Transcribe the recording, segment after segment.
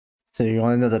So you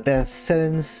want to know the best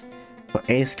settings for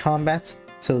Ace Combat?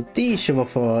 So these should work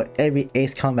for every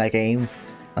Ace Combat game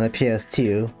on the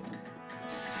PS2.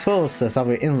 First, let's start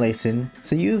with interlacing.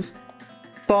 So use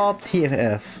Bob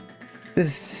TFF.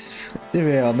 This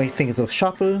will make things look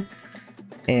sharper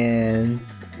and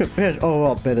pretty much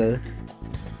overall better.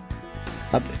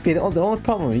 The only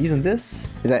problem with using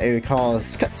this is that it will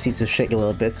cause cutscenes to shake a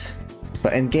little bit.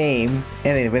 But in game,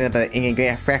 in-game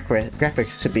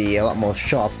graphics should be a lot more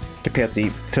sharp compared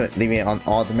to leaving it on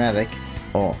automatic,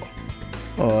 or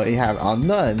you have on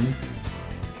none,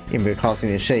 it will causing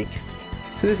it to shake.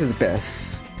 So this is the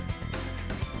best.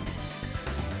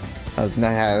 I was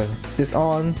not have this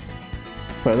on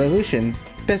for resolution.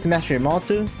 Best match your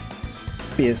monitor,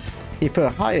 because if you put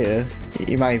it higher,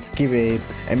 you might give it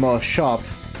a more sharp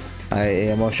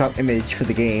image for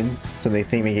the game, so they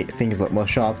make things look more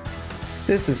sharp.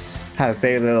 This have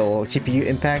very little GPU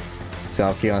impact, so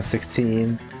I'll keep on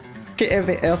 16. Get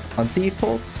everything else on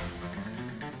default.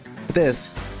 For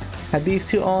this, have these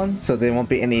two on, so there won't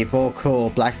be any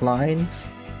vocal black lines.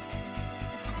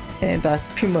 And that's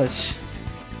pretty much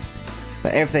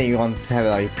everything you want to have,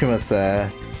 like pretty much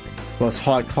the most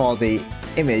hard quality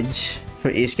image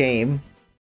for each game.